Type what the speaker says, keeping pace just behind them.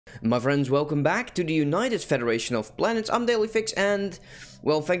My friends, welcome back to the United Federation of Planets. I'm DailyFix, and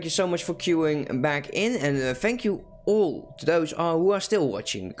well, thank you so much for queuing back in, and thank you all to those who are still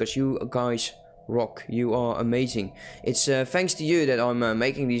watching, because you guys rock. You are amazing. It's thanks to you that I'm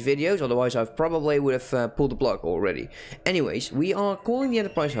making these videos, otherwise I probably would have pulled the plug already. Anyways, we are calling the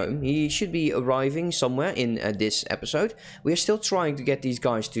Enterprise home. He should be arriving somewhere in this episode. We are still trying to get these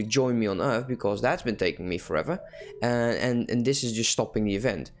guys to join me on Earth, because that's been taking me forever, and this is just stopping the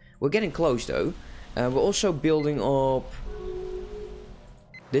event. We're getting close though. We're also building up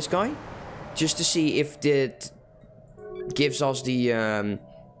this guy, just to see if that gives us the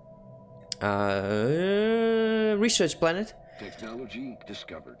research planet. Technology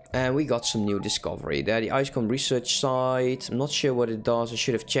discovered. And we got some new discovery there, the IceCom research site. I'm not sure what it does. I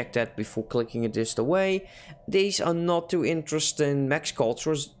should have checked that before clicking it this away. These are not too interesting. Max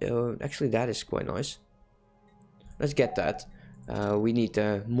cultures, actually that is quite nice. Let's get that. We need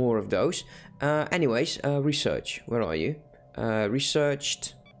more of those. Anyways, research. Where are you?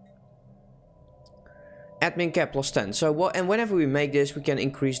 Researched. Admin cap plus 10. So what? And whenever we make this, we can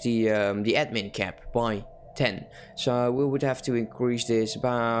increase the admin cap by 10. So we would have to increase this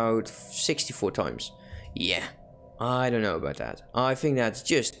about 64 times. Yeah, I don't know about that. I think that's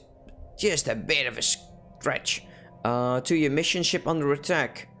just a bit of a stretch. To your mission ship under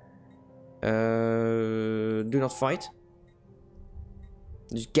attack. Do not fight.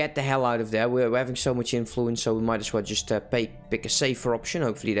 Just get the hell out of there. We're having so much influence, so we might as well just pick a safer option.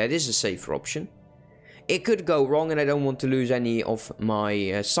 Hopefully that is a safer option. It could go wrong, and I don't want to lose any of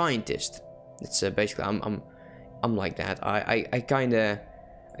my scientists. It's basically I'm like that. I kinda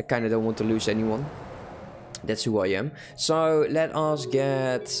don't want to lose anyone. That's who I am. So let us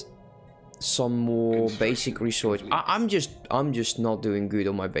get some more basic research. I'm just not doing good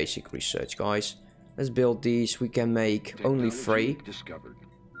on my basic research, guys. Let's build these. We can make only 3.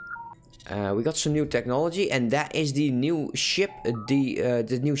 We got some new technology, and that is the new ship,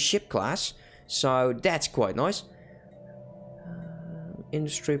 the new ship class. So that's quite nice.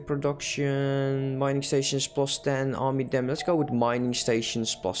 Industry production, mining stations plus 10, army dam. Let's go with mining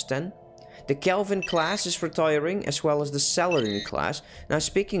stations plus 10. The Kelvin class is retiring, as well as the Saladin class. Now,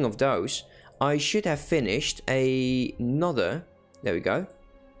 speaking of those, I should have finished another. There we go.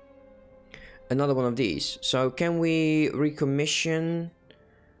 Another one of these. So can we recommission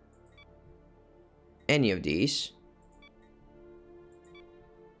any of these?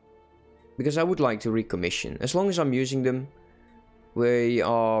 Because I would like to recommission. As long as I'm using them, we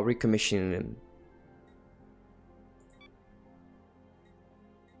are recommissioning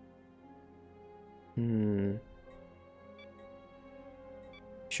them.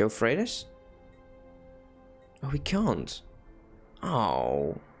 Show freighters? Oh, we can't.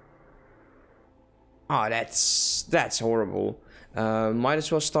 Oh. Oh, that's horrible. Might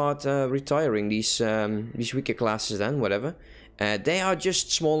as well start retiring these weaker classes then, whatever. They are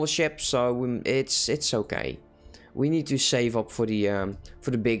just smaller ships, so it's okay. We need to save up for the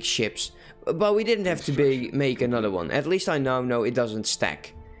big ships, but we didn't have to make another one. At least I know, no, it doesn't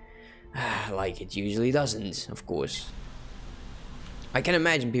stack, like it usually doesn't. Of course, I can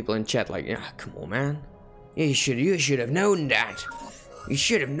imagine people in chat like, "Yeah, come on, man, you should have known that. You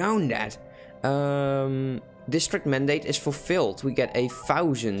should have known that." District mandate is fulfilled. We get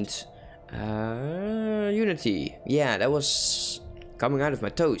 1,000 unity. Yeah, that was coming out of my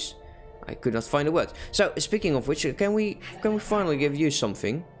toes. I could not find a word. So speaking of which, can we finally give you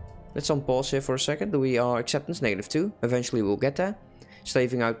something? Let's unpause here for a second. We are acceptance -2. Eventually we'll get there.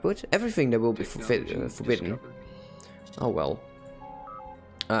 Slaving output. Everything that will be forbidden. Oh well.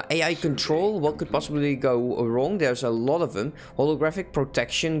 AI control. What could possibly go wrong? There's a lot of them. Holographic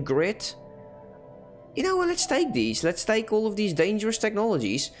protection grid. You know what, let's take these. Let's take all of these dangerous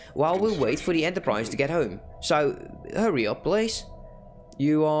technologies while we wait for the Enterprise to get home. So, hurry up, please.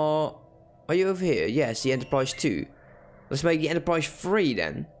 You are you over here? Yes, the Enterprise 2. Let's make the Enterprise 3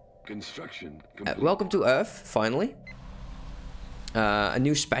 then. Construction welcome to Earth, finally. A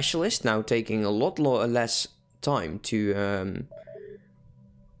new specialist, now taking a lot less time to...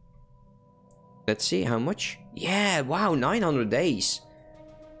 Let's see, how much? Yeah, wow, 900 days.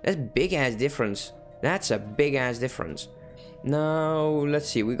 That's big ass difference. That's a big ass difference. Now, let's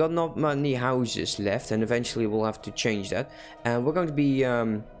see. We got not many houses left, and eventually we'll have to change that. And we're going to be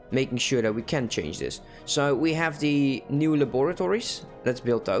making sure that we can change this. So we have the new laboratories. Let's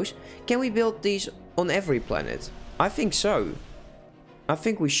build those. Can we build these on every planet? I think so. I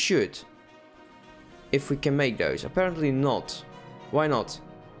think we should. If we can make those. Apparently not. Why not?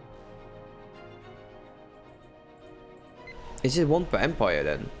 Is it one per empire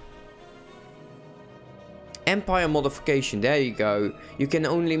then? Empire modification, there you go. You can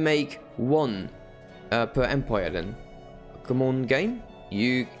only make one per empire then. Come on, game.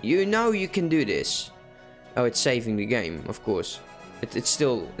 You know you can do this. Oh, it's saving the game, of course. It's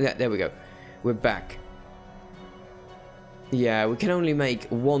still... Yeah, there we go. We're back. Yeah, we can only make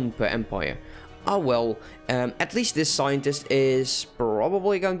one per empire. Oh well, at least this scientist is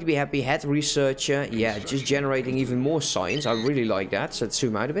probably going to be happy. Head researcher, yeah, just generating even more science. I really like that, so let's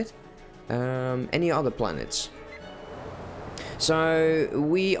zoom out a bit. Any other planets? So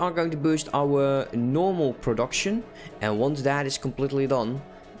we are going to boost our normal production, and once that is completely done,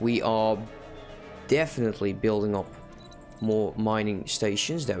 we are definitely building up more mining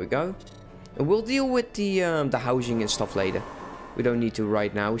stations. There we go. And we'll deal with the housing and stuff later. We don't need to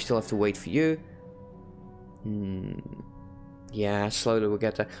right now. We still have to wait for you. Yeah, slowly we'll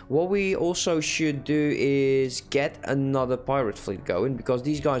get there. What we also should do is get another pirate fleet going, because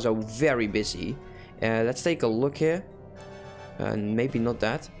these guys are very busy. Let's take a look here. And maybe not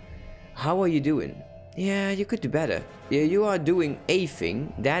that. How are you doing? Yeah, you could do better. Yeah, you are doing a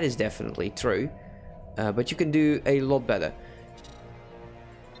thing. That is definitely true. But you can do a lot better.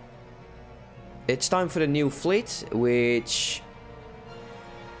 It's time for the new fleet, which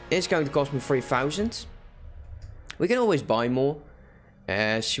is going to cost me 3,000. We can always buy more,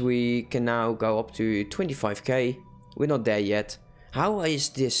 as we can now go up to 25k. We're not there yet. How is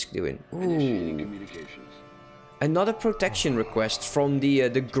this doing? Ooh. Another protection request from the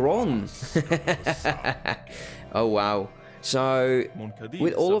Gron. Oh wow! So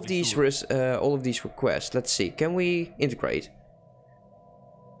with all of these requests, let's see. Can we integrate?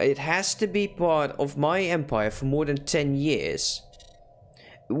 It has to be part of my empire for more than 10 years.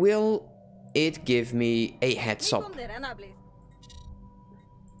 Will it give me a heads up?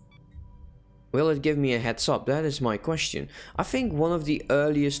 Will it give me a heads up? That is my question. I think one of the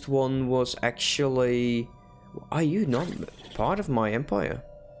earliest one was actually... Are you not part of my empire?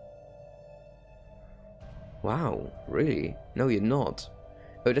 Wow, really? No, you're not.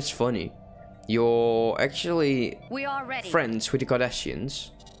 Oh, that's funny. You're actually friends with the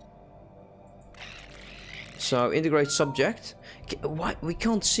Cardassians. So, integrate subject. What? We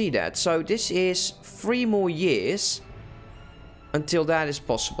can't see that. So, this is 3 more years until that is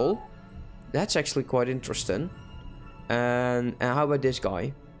possible. That's actually quite interesting. And how about this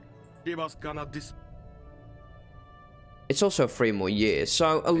guy? It's also 3 more years.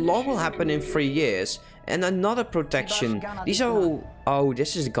 So, a lot will happen in 3 years. And another protection. These are all... Oh,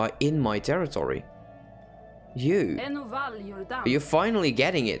 this is the guy in my territory. You. You're finally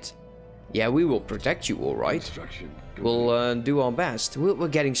getting it. Yeah, we will protect you, alright. We'll do our best. We're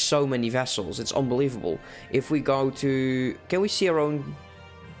getting so many vessels. It's unbelievable. If we go to... Can we see our own...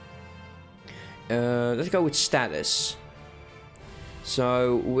 let's go with status.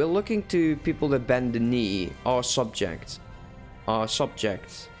 So, we're looking to people that bend the knee. Our subject. Our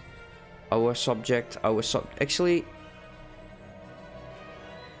subject. Our subject. Our actually...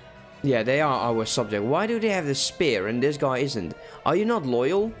 Yeah, they are our subject. Why do they have the spear and this guy isn't? Are you not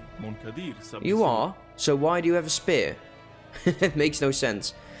loyal? You are. So why do you have a spear? It makes no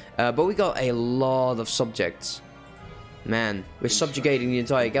sense. But we got a lot of subjects. Man, we're subjugating the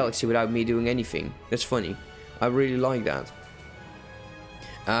entire galaxy without me doing anything. That's funny. I really like that.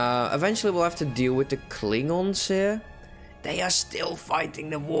 Eventually we'll have to deal with the Klingons here. They are still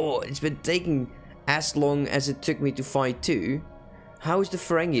fighting the war. It's been taking as long as it took me to fight too. How's the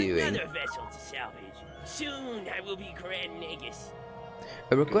Ferengi doing? Another vessel to salvage. Soon I will be Grand Nagus.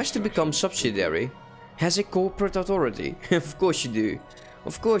 A request to become subsidiary has a corporate authority. Of course you do.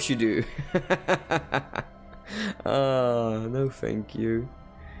 Of course you do. No thank you.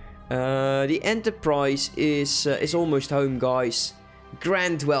 The Enterprise is almost home, guys.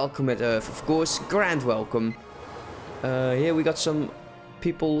 Grand welcome at Earth, of course. Grand welcome. Here we got some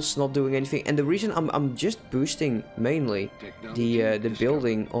people's not doing anything, and the reason I'm just boosting mainly the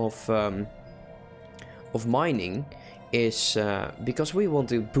building of mining is because we want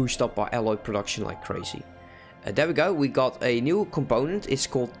to boost up our alloy production like crazy. There we go. We got a new component. It's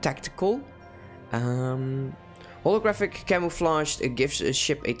called Tactical. Holographic camouflage gives a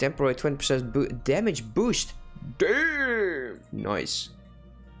ship a temporary 20% damage boost. Damn! Nice.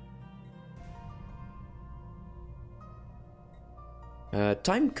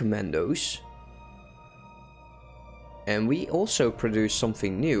 Time commandos. And we also produce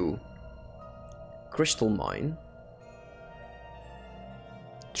something new. Crystal mine.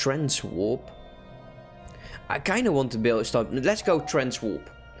 Transwarp. I kind of want to build stuff. Let's go transwarp.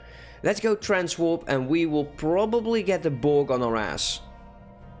 Let's go transwarp, and we will probably get the Borg on our ass.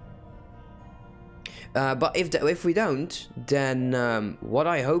 But if we don't, then what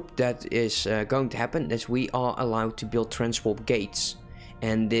I hope that is going to happen is we are allowed to build transwarp gates.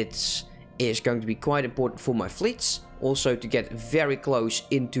 And it is going to be quite important for my fleets. Also to get very close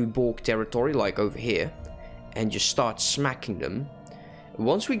into Borg territory, like over here. And just start smacking them.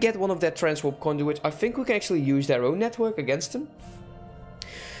 Once we get one of their transwarp conduits, I think we can actually use their own network against them.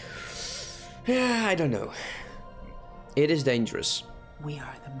 Yeah, I don't know. It is dangerous. We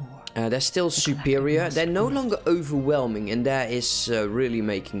are the more. They're still superior. They're no longer overwhelming, and that is really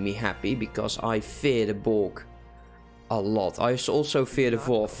making me happy because I fear the Borg a lot. I also fear the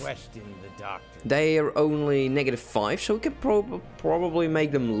Vorf. They are only -5, so we can probably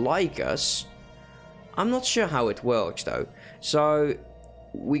make them like us. I'm not sure how it works though. So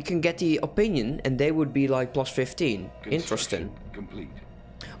we can get the opinion, and they would be like +15. Interesting. Complete.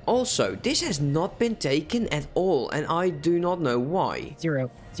 Also, this has not been taken at all, and I do not know why.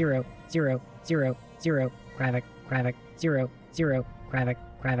 0, 0, 0, 0, 0, Gravik, Gravik, 0, 0, Gravik,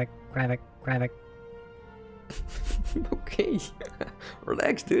 Gravik, Gravik, Gravik. Okay.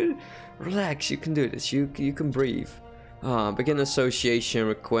 Relax, dude. Relax, you can do this. You can breathe. Begin association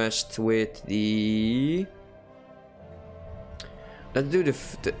request with the... Let's do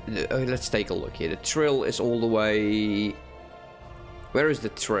let's take a look here. The Trill is all the way... Where is the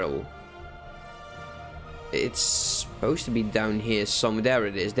Trill? It's supposed to be down here somewhere. There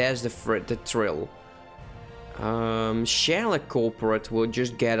it is. There's the Trill. Sherlock Corporate will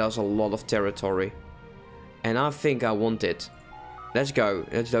just get us a lot of territory. And I think I want it. Let's go.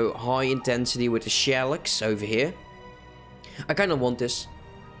 Let's do high intensity with the Sherlocks over here. I kind of want this.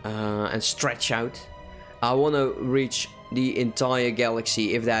 And stretch out. I want to reach the entire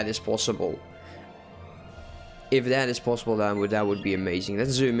galaxy if that is possible. If that is possible, then that would be amazing.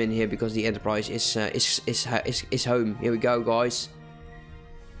 Let's zoom in here because the Enterprise is home. Here we go, guys.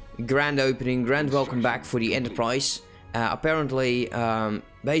 Grand opening, grand welcome back for the Enterprise. Apparently,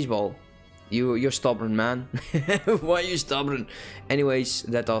 baseball. You're stubborn, man. Why are you stubborn? Anyways,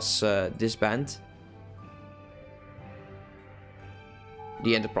 let us disband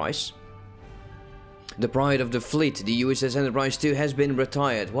the Enterprise. The pride of the fleet, the USS Enterprise II, has been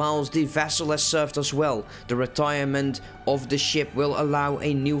retired. Whilst the vessel has served us well, the retirement of the ship will allow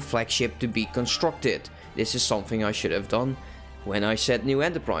a new flagship to be constructed. This is something I should have done when I said new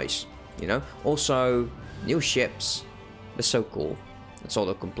Enterprise. You know, also new ships. They're so cool. Let's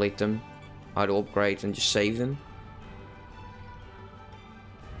auto complete them. Auto upgrade and just save them.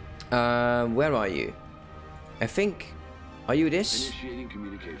 Where are you? I think. Are you this? Initiating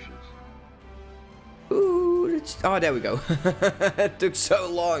communications. Ooh, oh, there we go. It took so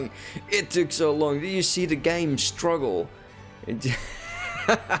long. It took so long. Did you see the game struggle?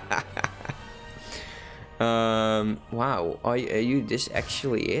 Wow. Are you this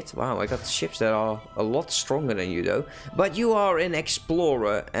actually it? Wow, I got ships that are a lot stronger than you though. But you are an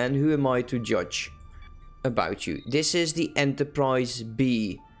explorer, and who am I to judge about you? This is the Enterprise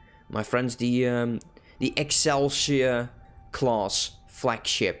B. My friends, the Excelsior class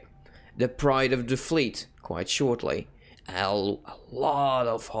flagship. The pride of the fleet, quite shortly. A lot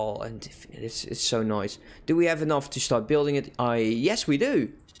of hull, and it's so nice. Do we have enough to start building it? Yes, we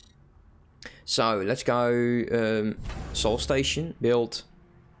do. So let's go. Sol Station, build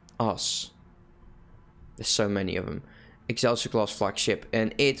us. There's so many of them. Excelsior class flagship,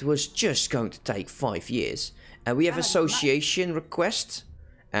 and it was just going to take 5 years. And we have association request,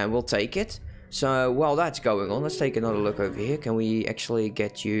 and we'll take it. So while that's going on, let's take another look over here. Can we actually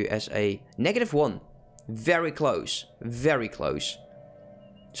get you as a -1? Very close. Very close.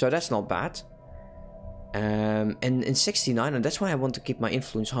 So that's not bad. And in 69, and that's why I want to keep my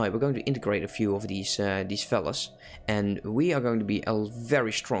influence high. We're going to integrate a few of these fellas. And we are going to be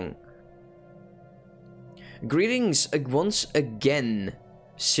very strong. Greetings once again.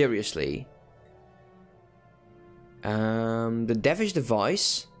 Seriously. The Devish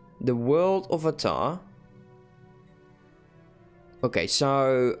device. The world of Atar. Okay,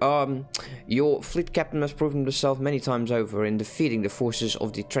 so your fleet captain has proven himself many times over in defeating the forces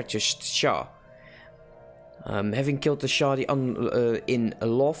of the treacherous Shah. Having killed the Shah in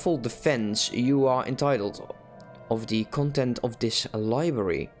lawful defense, you are entitled of the content of this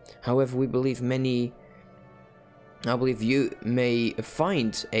library. However, I believe you may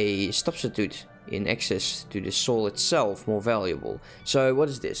find a substitute in access to the soul itself more valuable. So what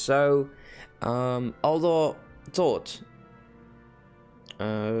is this? So although thought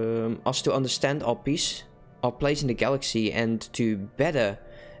us to understand our place in the galaxy, and to better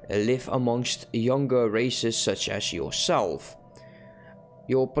live amongst younger races such as yourself,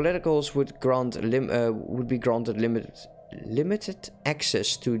 your politicals would be granted limited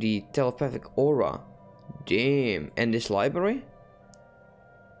access to the telepathic aura Damn. And this library?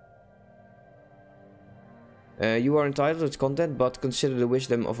 You are entitled to its content, but consider the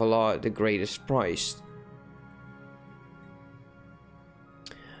wisdom of Allah the greatest prize.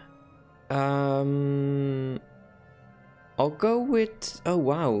 I'll go with... Oh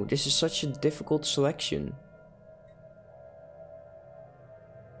wow, this is such a difficult selection.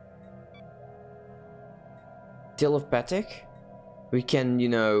 Telepathic? We can, you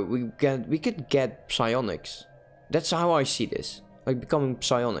know, we could get psionics. That's how I see this. Like becoming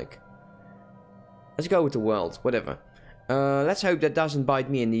psionic. Let's go with the world, whatever. Let's hope that doesn't bite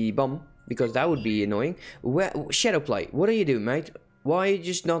me in the bum, because that would be annoying. Shadowplay, what are you doing, mate? Why are you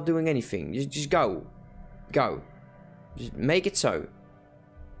just not doing anything? Just go. Go. Just make it so.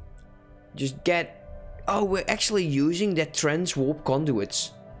 Just get... Oh, we're actually using that trans-warp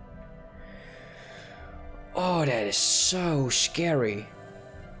conduits. Oh, that is so scary.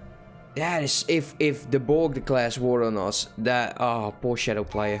 That is... If the Borg class war on us, that... Oh, poor Shadow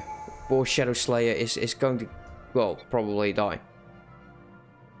Player. Poor Shadow Slayer is going to... Well, probably die.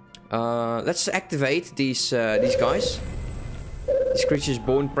 Let's activate these guys. This creature's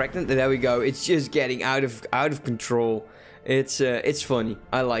born pregnant. There we go. It's just getting out of control. It's funny.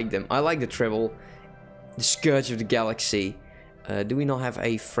 I like them. I like the Tribble. The Scourge of the Galaxy. Do we not have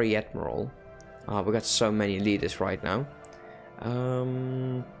a free admiral? We got so many leaders right now.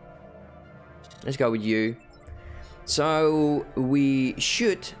 Let's go with you. So we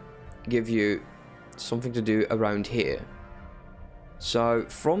should give you something to do around here. So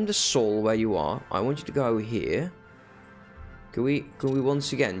from the Sol where you are, I want you to go here. Can we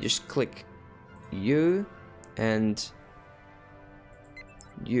once again just click you and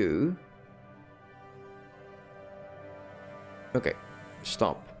you? Okay,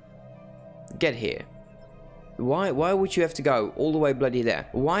 stop. Get here. Why would you have to go all the way bloody there?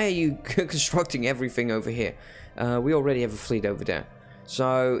 Why are you constructing everything over here? We already have a fleet over there.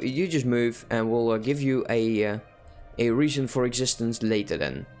 So you just move and we'll give you a reason for existence later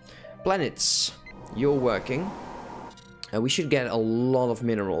then. Planets, you're working. We should get a lot of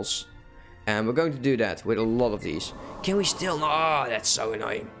minerals. And we're going to do that with a lot of these. Can we still... Oh, that's so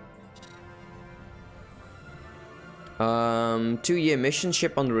annoying. 2-year mission,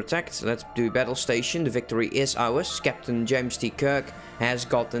 ship under attack. So let's do battle station. The victory is ours. Captain James T. Kirk has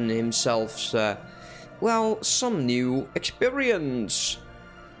gotten himself, well, some new experience.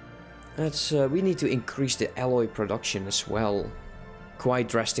 That's, we need to increase the alloy production as well. Quite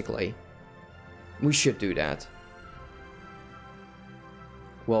drastically. We should do that.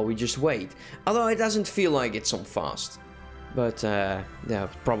 Well, we just wait. Although it doesn't feel like it's on fast. But, no,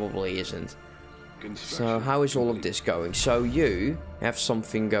 probably isn't. So how is all of this going? So you have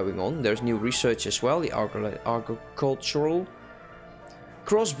something going on. There's new research as well. The agricultural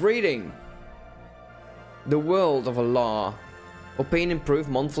crossbreeding. The world of Allah. Opinion improved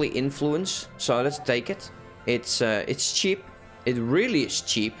monthly influence. So let's take it. It's cheap. It really is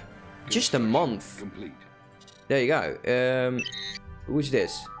cheap. Just a month. Complete. There you go. Who's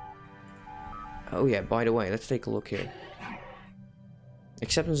this? Oh yeah, by the way, let's take a look here.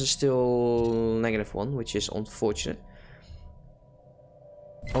 Acceptance is still -1, which is unfortunate.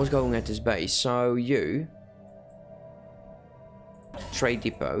 I was going at this base, so you... Trade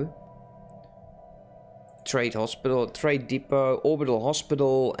depot. Trade hospital, trade depot, orbital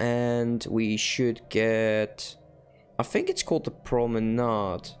hospital, and we should get... I think it's called the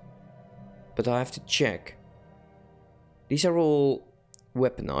promenade. But I have to check. These are all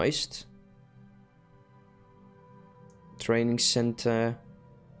weaponized. Training center.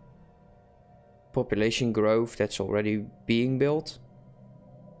 Population growth, that's already being built.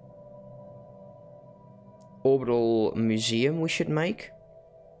 Orbital museum we should make.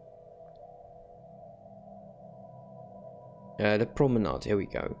 The promenade, here we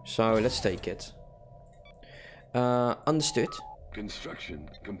go. So let's take it. Understood. Construction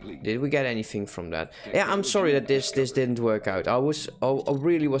complete. Did we get anything from that? Yeah, I'm sorry that this didn't work out. I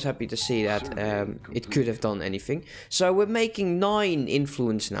really was happy to see that it could have done anything. So we're making 9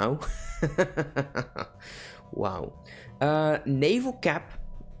 influence now. Wow. Naval cap.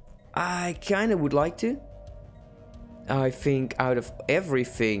 I kind of would like to. I think out of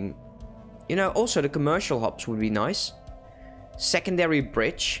everything, you know, also the commercial hubs would be nice. Secondary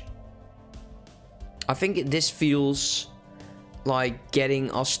bridge. I think this feels like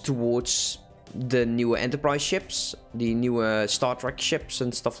getting us towards the newer Enterprise ships, the newer Star Trek ships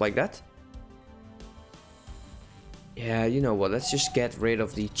and stuff like that. Yeah, you know what, let's just get rid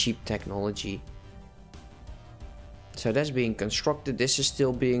of the cheap technology. So that's being constructed, this is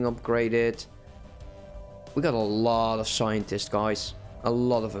still being upgraded. We got a lot of scientists, guys. A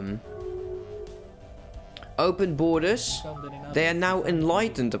lot of them. Open borders. They are now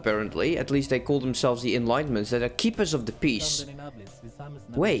enlightened, apparently. At least they call themselves the Enlightenments. They are keepers of the peace.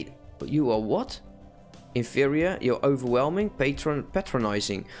 Wait, but you are what? Inferior, you're overwhelming,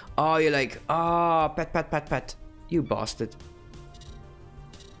 patronizing. Oh, you're like, pet. You bastard.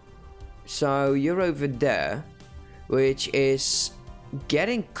 So, you're over there, which is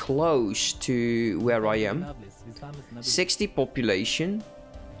getting close to where I am. 60 population.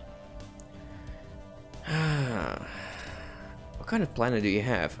 What kind of planet do you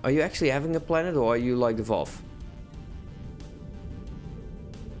have? Are you actually having a planet, or are you like Evolve?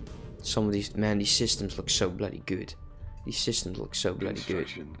 Some of these, man, these systems look so bloody good. These systems look so bloody good.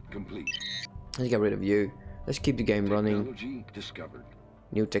 Complete. Let's get rid of you. Let's keep the game running. Technology discovered.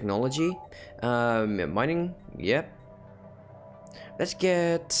 New technology. Mining. Yep. Let's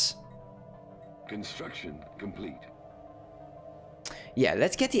get... Construction complete. Yeah,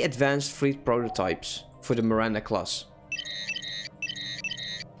 let's get the advanced fleet prototypes for the Miranda class.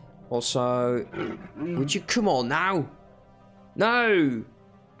 Also, would you come on now? No!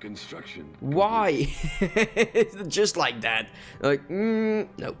 Construction complete. Why? Just like that. Like, no.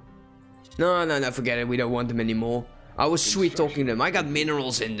 No, forget it. We don't want them anymore. I was sweet talking them. I got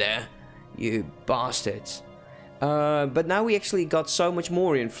minerals in there. You bastards. But now we actually got so much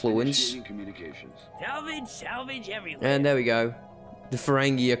more influence. Communications. Salvage everywhere. And there we go. The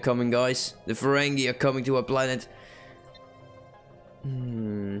Ferengi are coming, guys. The Ferengi are coming to our planet.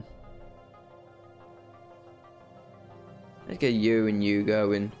 Let's get you and you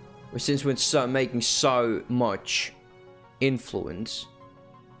going. Since we're making so much influence.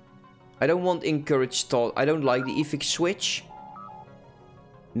 I don't want encourage thought. I don't like the Effic switch.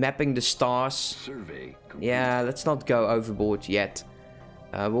 Mapping the stars. Survey complete. Yeah, let's not go overboard yet.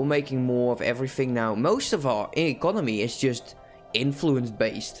 We're making more of everything now. Most of our economy is just influence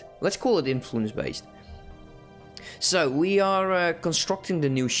based. Let's call it influence based. So we are constructing the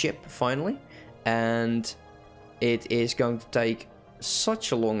new ship finally, and it is going to take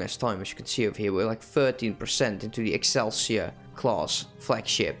such a long as time. As you can see over here, we're like 13% into the Excelsior class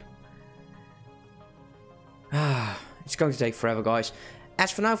flagship. It's going to take forever, guys.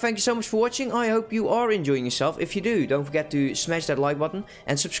 As for now, thank you so much for watching. I hope you are enjoying yourself. If you do, don't forget to smash that like button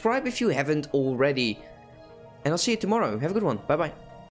and subscribe if you haven't already. And I'll see you tomorrow. Have a good one. Bye bye.